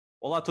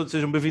Olá a todos,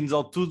 sejam bem-vindos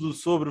ao Tudo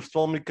sobre o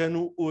Futebol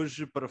Americano,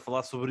 hoje para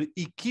falar sobre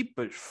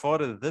equipas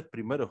fora da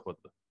primeira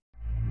ronda.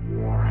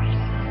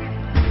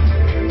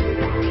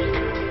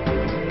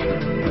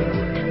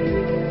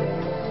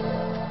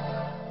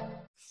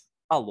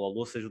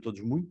 Alô, sejam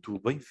todos muito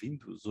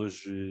bem-vindos.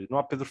 Hoje não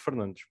há Pedro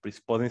Fernandes, por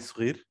isso podem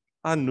sorrir.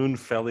 Há Nuno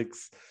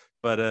Félix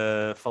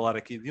para falar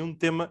aqui de um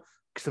tema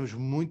que estamos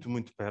muito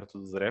perto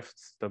do draft.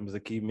 Estamos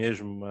aqui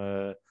mesmo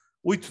a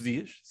 8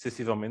 dias,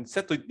 sensivelmente,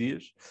 7, 8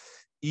 dias.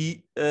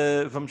 E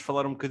vamos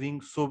falar um bocadinho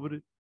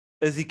sobre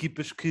as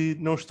equipas que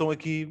não estão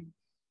aqui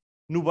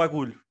no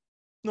bagulho.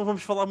 Não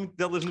vamos falar muito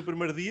delas no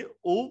primeiro dia,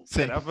 ou se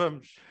calhar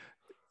vamos.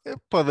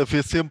 Pode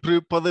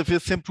haver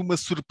sempre uma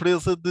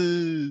surpresa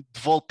de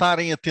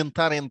voltarem a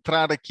tentar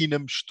entrar aqui na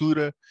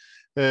mistura,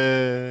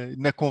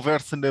 na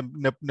conversa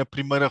na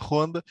primeira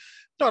ronda.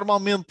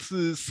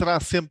 Normalmente será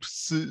sempre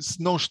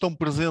se não estão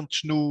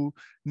presentes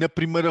na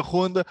primeira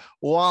ronda,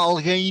 ou há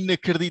alguém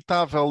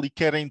inacreditável e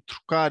querem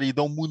trocar e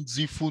dão mundos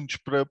e fundos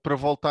para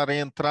voltar a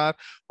entrar,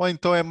 ou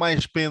então é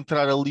mais para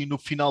entrar ali no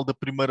final da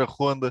primeira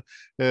ronda,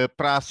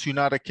 para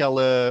acionar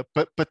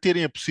para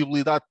terem a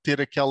possibilidade de ter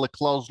aquela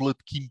cláusula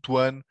de quinto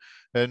ano.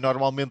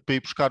 Normalmente para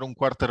ir buscar um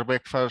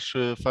quarterback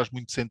faz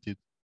muito sentido.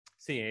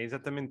 Sim, é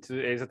exatamente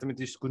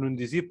isto que o Nuno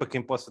dizia, para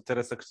quem possa ter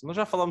essa questão. Nós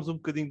já falámos um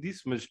bocadinho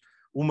disso, mas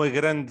uma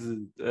grande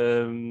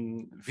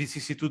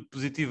vicissitude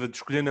positiva de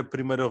escolher na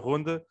primeira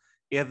ronda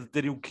é de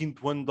terem o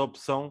quinto ano de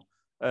opção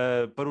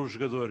para o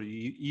jogador.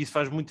 E isso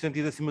faz muito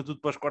sentido, acima de tudo,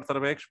 para os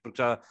quarterbacks,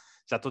 porque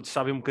já todos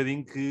sabem um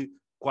bocadinho que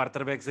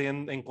quarterbacks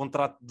em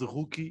contrato de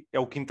rookie é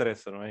o que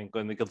interessa, não é?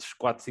 Naqueles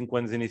 4, 5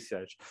 anos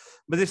iniciais.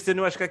 Mas este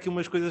ano eu acho que há aqui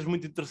umas coisas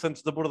muito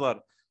interessantes de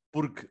abordar,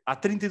 porque há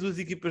 32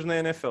 equipas na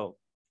NFL.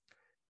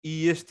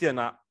 E este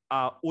ano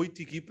há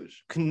 8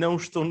 equipas que não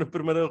estão na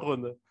primeira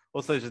ronda.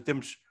 Ou seja,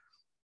 temos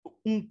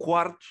um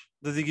quarto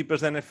das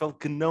equipas da NFL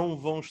que não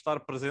vão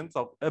estar presentes,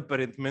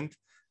 aparentemente,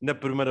 na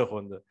primeira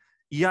ronda.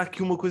 E há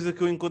aqui uma coisa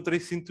que eu encontrei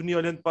sintonia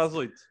olhando para as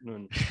 8,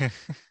 Nuno,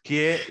 que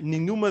é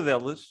nenhuma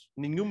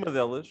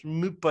delas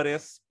me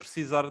parece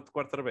precisar de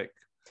quarterback.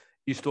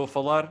 E estou a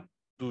falar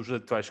dos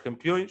atuais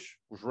campeões,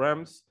 os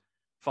Rams,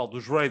 falo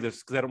dos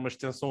Raiders, que deram uma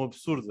extensão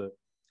absurda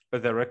a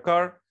Derek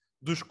Carr,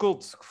 dos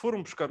Colts, que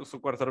foram buscar o seu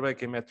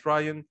quarterback em Matt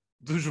Ryan,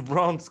 dos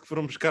Browns, que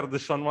foram buscar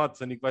Deshaun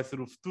Watson e que vai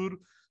ser o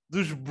futuro,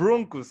 dos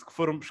Broncos, que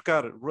foram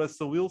buscar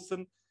Russell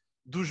Wilson,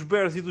 dos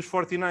Bears e dos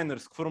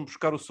 49ers, que foram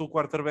buscar o seu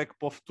quarterback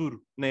para o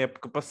futuro na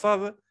época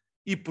passada,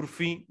 e por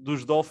fim,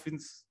 dos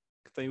Dolphins,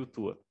 que têm o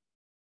Tua.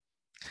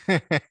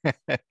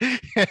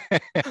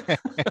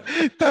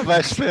 Estava à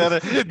espera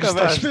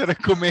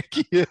como é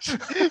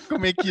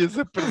que ias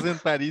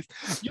apresentar isso.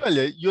 E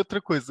olha,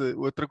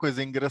 outra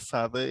coisa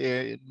engraçada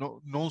é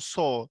não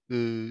só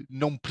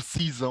não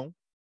precisam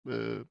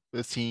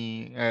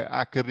assim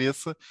à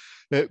cabeça,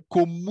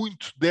 como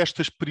muito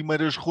destas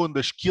primeiras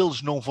rondas que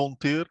eles não vão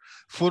ter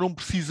foram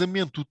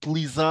precisamente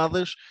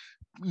utilizadas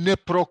na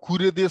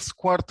procura desse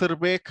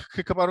quarterback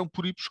que acabaram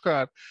por ir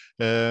buscar.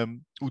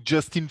 O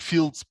Justin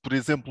Fields, por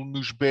exemplo,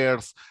 nos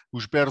Bears,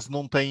 os Bears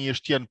não têm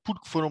este ano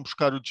porque foram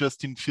buscar o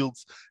Justin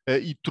Fields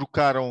e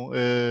trocaram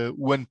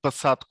o ano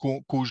passado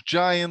com os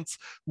Giants.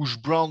 Os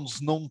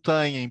Browns não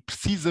têm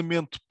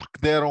precisamente porque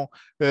deram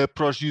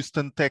para os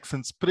Houston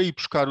Texans para ir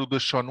buscar o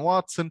Deshaun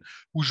Watson.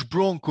 Os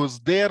Broncos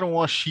deram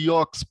aos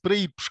Seahawks para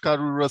ir buscar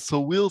o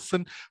Russell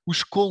Wilson.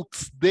 Os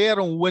Colts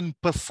deram o ano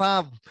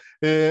passado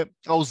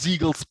aos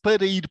Eagles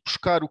para ir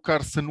buscar o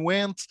Carson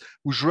Wentz.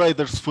 Os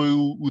Raiders foi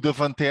o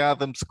Davante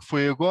Adams, que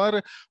foi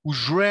agora.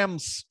 Os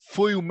Rams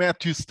foi o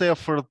Matthew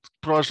Stafford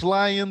para os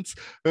Lions.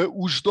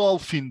 Os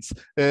Dolphins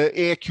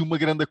é aqui uma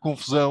grande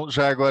confusão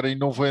já agora, e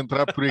não vou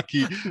entrar por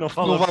aqui.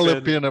 não vale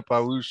a pena, pá.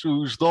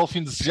 Os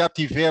Dolphins já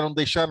tiveram,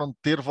 deixaram de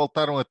ter,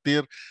 voltaram a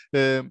ter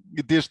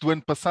desde o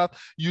ano passado,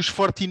 e os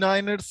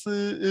 49ers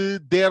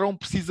deram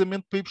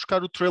precisamente para ir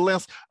buscar o Trey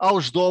Lance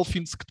aos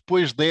Dolphins, que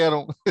depois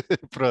deram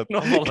pronto,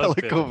 não vale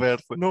aquela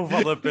conversa. Não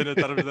vale a pena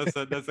estarmos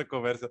nessa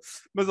conversa.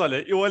 Mas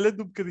olha, eu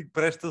olhando um bocadinho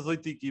para estas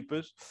 8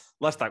 equipas,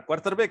 lá está,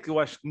 quarterback, eu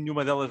acho que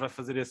nenhuma delas vai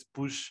fazer esse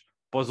push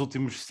para os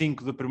últimos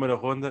 5 da primeira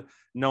ronda,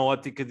 na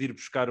ótica de ir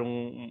buscar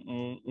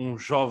um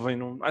jovem.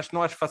 Acho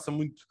que faça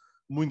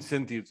muito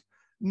sentido.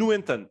 No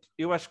entanto,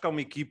 eu acho que há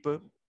uma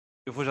equipa,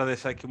 eu vou já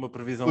deixar aqui uma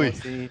previsão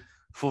assim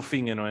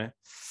fofinha, não é?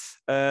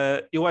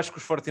 Eu acho que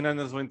os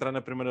 49ers vão entrar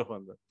na primeira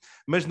ronda,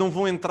 mas não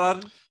vão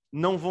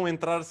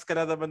entrar se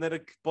calhar da maneira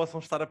que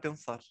possam estar a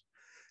pensar.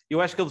 Eu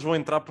acho que eles vão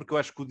entrar porque eu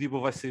acho que o Debo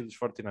vai sair dos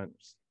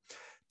 49ers.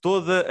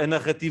 Toda a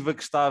narrativa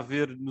que está a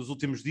haver nos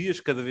últimos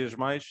dias, cada vez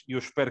mais, e eu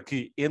espero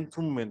que entre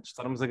o momento de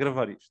estarmos a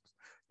gravar isto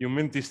e o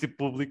momento disto ir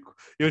público,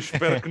 eu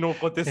espero que não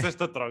aconteça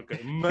esta troca,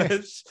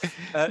 mas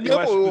eu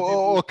acho que o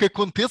Debo... O que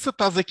aconteça,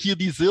 estás aqui a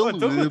dizê-lo.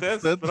 Então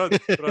acontece,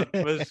 pronto,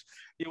 mas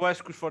eu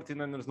acho que os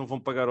 49ers não vão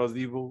pagar ao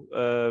Debo.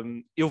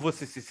 Eu vou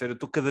ser sincero, eu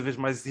estou cada vez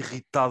mais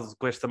irritado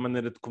com esta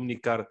maneira de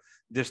comunicar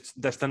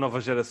desta nova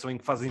geração em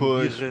que fazem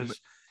birras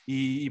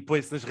e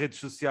põe-se nas redes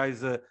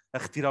sociais a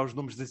retirar os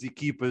nomes das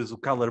equipas, o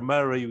Kyler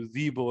Murray, o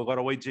Debo,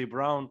 agora o AJ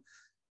Brown.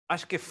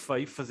 acho que é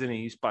feio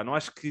fazerem isso, pá, não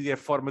acho que é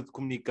forma de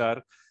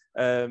comunicar,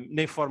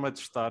 nem forma de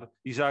estar.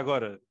 E já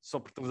agora, só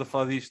porque estamos a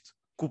falar disto,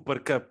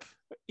 Cooper Cup,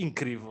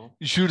 incrível.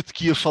 Juro-te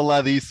que ia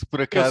falar disso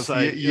por acaso,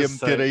 ia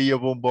meter aí a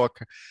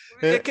bomboca.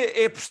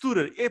 É a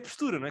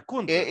postura, não é?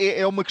 Conta.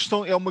 É uma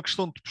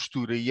questão de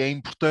postura e é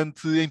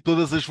importante em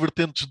todas as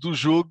vertentes do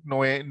jogo,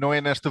 não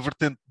é nesta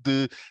vertente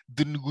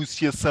de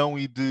negociação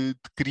e de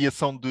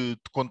criação de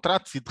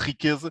contratos e de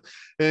riqueza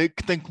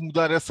que tem que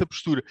mudar essa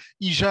postura.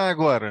 E já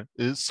agora,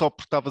 só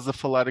porque estavas a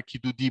falar aqui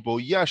do Debo,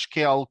 e acho que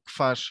é algo que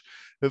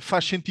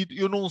faz sentido,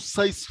 eu não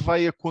sei se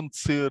vai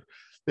acontecer.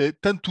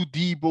 Tanto o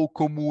Debo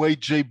como o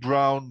A.J.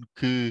 Brown,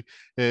 que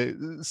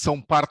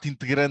são parte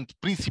integrante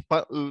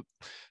principal,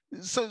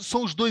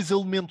 são os dois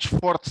elementos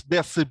fortes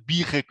dessa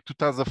birra que tu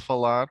estás a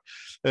falar.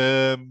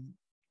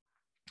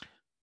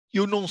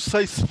 Eu não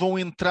sei se vão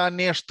entrar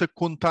nesta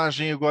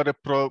contagem agora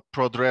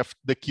para o draft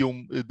daqui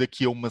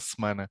a uma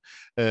semana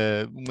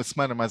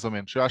mais ou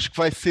menos. Eu acho que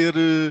vai ser,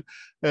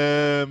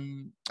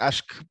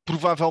 acho que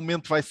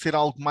provavelmente vai ser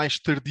algo mais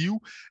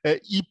tardio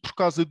e por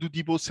causa do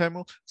Deebo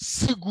Samuel,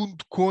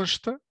 segundo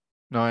consta,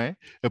 não é?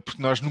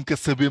 Porque nós nunca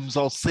sabemos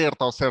ao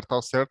certo,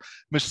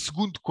 mas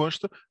segundo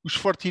consta, os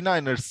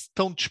 49ers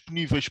estão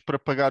disponíveis para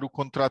pagar o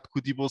contrato que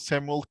o Deebo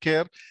Samuel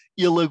quer,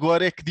 ele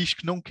agora é que diz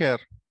que não quer.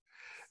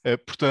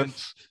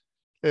 Portanto,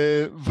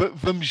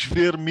 vamos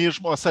ver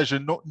mesmo, ou seja,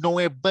 não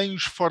é bem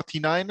os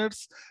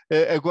 49ers,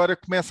 agora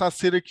começa a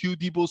ser aqui o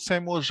Deebo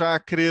Samuel já a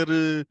querer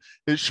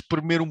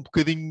espremer um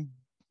bocadinho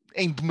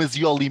em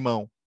demasia ao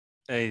limão.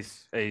 É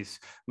isso.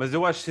 Mas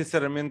eu acho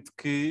sinceramente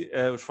que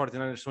os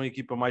 49ers são a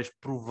equipa mais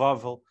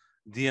provável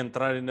de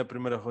entrarem na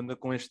primeira ronda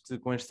com este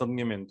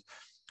alinhamento.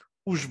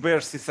 Os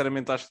Bears,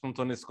 sinceramente, acho que não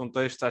estão nesse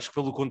contexto. Acho que,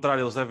 pelo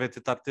contrário, eles devem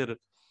tentar ter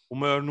o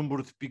maior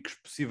número de picos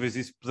possíveis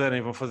e, se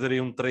puderem, vão fazer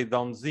aí um trade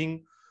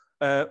downzinho.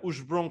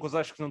 Os Broncos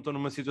acho que não estão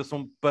numa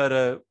situação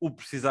para o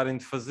precisarem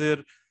de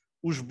fazer.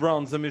 Os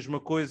Browns a mesma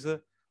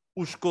coisa.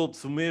 Os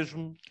Colts o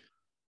mesmo.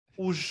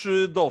 Os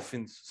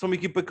Dolphins são uma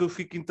equipa que eu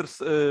fico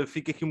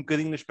aqui um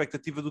bocadinho na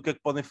expectativa do que é que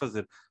podem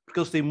fazer, porque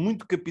eles têm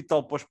muito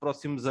capital para os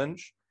próximos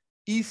anos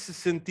e se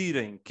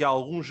sentirem que há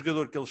algum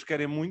jogador que eles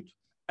querem muito,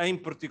 em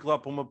particular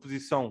para uma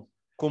posição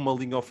como a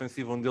linha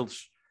ofensiva onde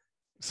eles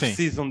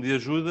precisam de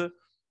ajuda,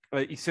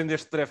 e sendo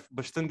este draft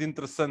bastante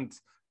interessante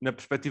na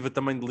perspectiva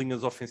também de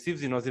linhas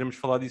ofensivas, e nós iremos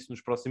falar disso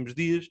nos próximos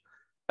dias,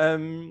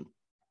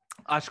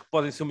 acho que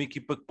podem ser uma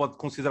equipa que pode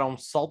considerar um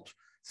salto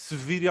se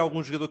virem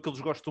algum jogador que eles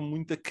gostam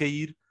muito a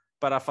cair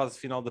para a fase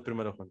final da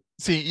primeira ronda.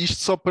 Sim,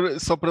 isto só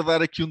para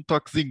dar aqui um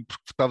toquezinho,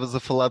 porque estavas a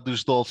falar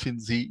dos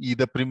Dolphins e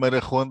da primeira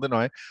ronda, não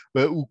é?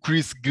 O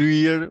Chris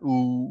Greer,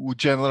 o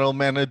general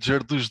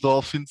manager dos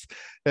Dolphins,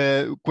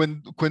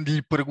 quando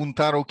lhe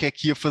perguntaram o que é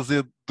que ia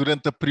fazer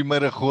durante a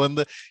primeira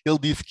ronda, ele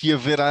disse que ia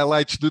ver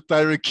highlights do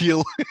Tyreek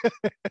Hill,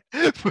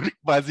 porque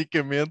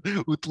basicamente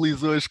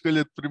utilizou a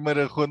escolha de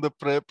primeira ronda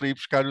para ir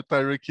buscar o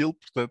Tyreek Hill,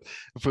 portanto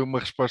foi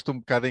uma resposta um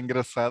bocado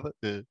engraçada.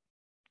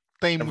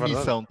 Tem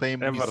munição.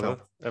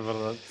 É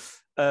verdade.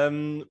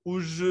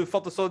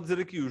 Falta só dizer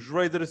aqui, os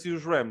Raiders e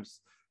os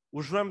Rams.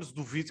 Os Rams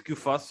duvido que o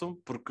façam,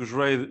 porque os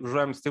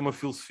Rams têm uma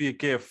filosofia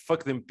que é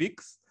fuck them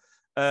picks,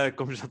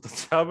 como já todos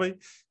sabem.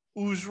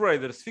 Os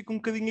Raiders ficam um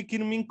bocadinho aqui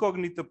numa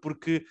incógnita,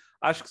 porque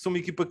acho que são uma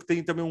equipa que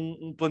tem também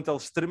um plantel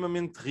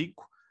extremamente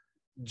rico.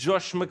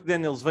 Josh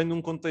McDaniels vem de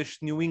um contexto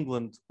de New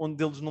England,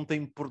 onde eles não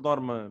têm, por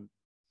norma,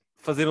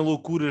 fazerem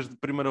loucuras de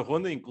primeira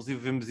ronda, inclusive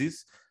vemos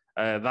isso,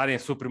 darem a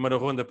sua primeira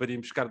ronda para ir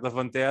buscar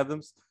Davante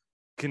Adams,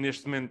 que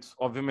neste momento,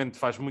 obviamente,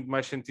 faz muito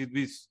mais sentido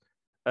isso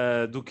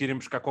do que irem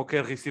buscar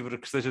qualquer receiver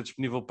que esteja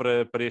disponível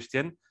para este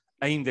ano,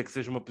 ainda que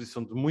seja uma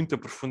posição de muita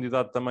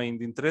profundidade também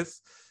de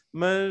interesse,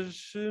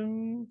 mas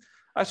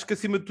acho que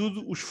acima de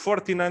tudo os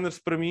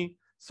 49ers para mim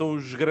são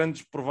os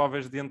grandes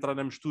prováveis de entrar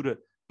na mistura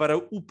para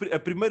a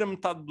primeira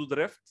metade do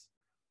draft.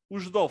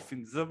 Os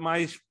Dolphins a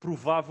mais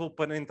provável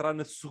para entrar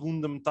na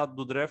segunda metade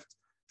do draft,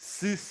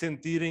 se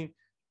sentirem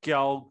que há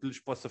algo que lhes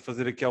possa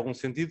fazer aqui algum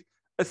sentido,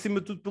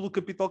 acima de tudo pelo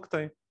capital que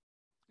têm.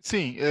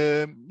 Sim,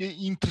 é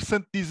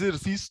interessante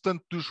dizeres isso,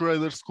 tanto dos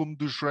Raiders como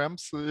dos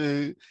Rams,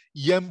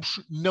 e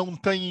ambos não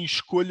têm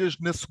escolhas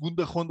na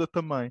segunda ronda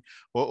também.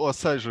 Ou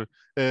seja,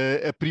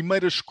 a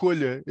primeira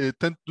escolha,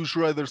 tanto dos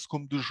Raiders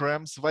como dos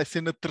Rams, vai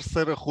ser na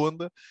terceira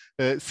ronda,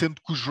 sendo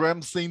que os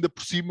Rams ainda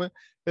por cima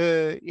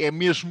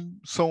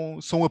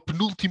são a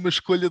penúltima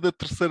escolha da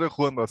terceira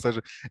ronda, ou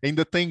seja,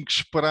 ainda têm que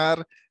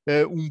esperar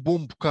um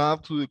bom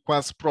bocado,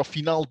 quase para o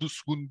final do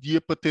segundo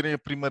dia, para terem a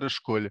primeira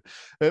escolha.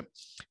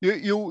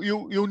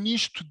 Eu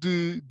nisto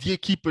de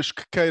equipas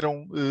que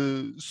queiram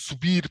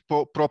subir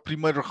para o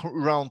primeiro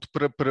round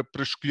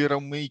para escolher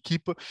uma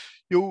equipa,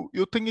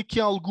 eu tenho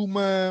aqui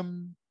alguma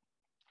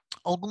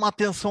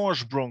atenção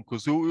aos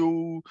Broncos.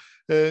 Eu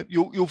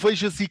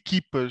vejo as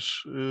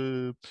equipas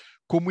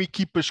como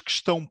equipas que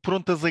estão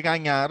prontas a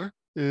ganhar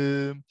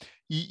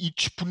e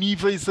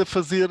disponíveis a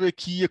fazer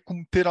aqui, a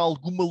cometer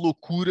alguma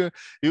loucura.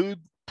 Eu,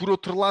 por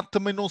outro lado,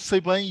 também não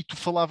sei bem, e tu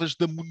falavas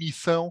da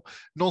munição,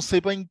 não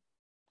sei bem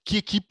que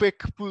equipa é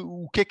que,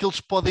 o que é que eles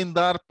podem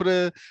dar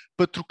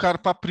para trocar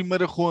para a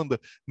primeira ronda,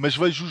 mas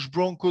vejo os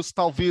Broncos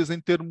talvez em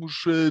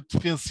termos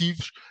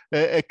defensivos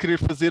a querer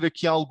fazer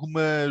aqui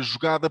alguma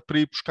jogada para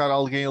ir buscar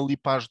alguém ali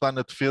para ajudar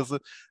na defesa,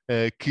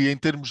 que em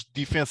termos de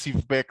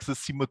defensive backs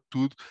acima de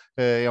tudo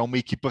é uma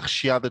equipa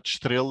recheada de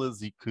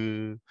estrelas e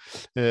que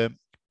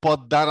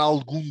pode dar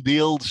algum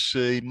deles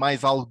e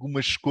mais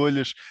algumas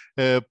escolhas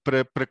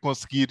para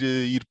conseguir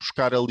ir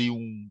buscar ali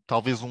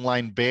talvez um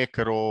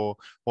linebacker ou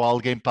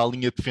alguém para a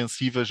linha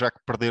defensiva, já que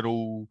perderam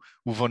o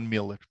Von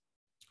Miller.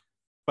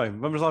 Bem,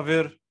 vamos lá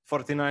ver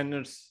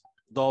 49ers,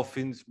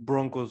 Dolphins,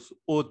 Broncos,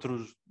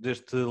 outros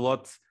deste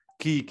lote.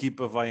 Que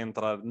equipa vai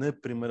entrar na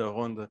primeira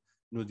ronda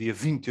no dia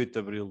 28 de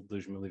abril de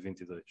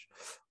 2022.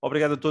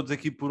 Obrigado a todos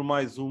aqui por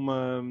mais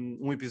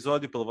um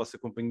episódio, pela vossa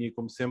companhia,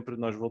 como sempre.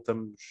 Nós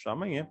voltamos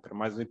amanhã para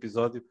mais um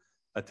episódio.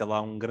 Até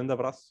lá, um grande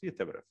abraço e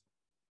até breve.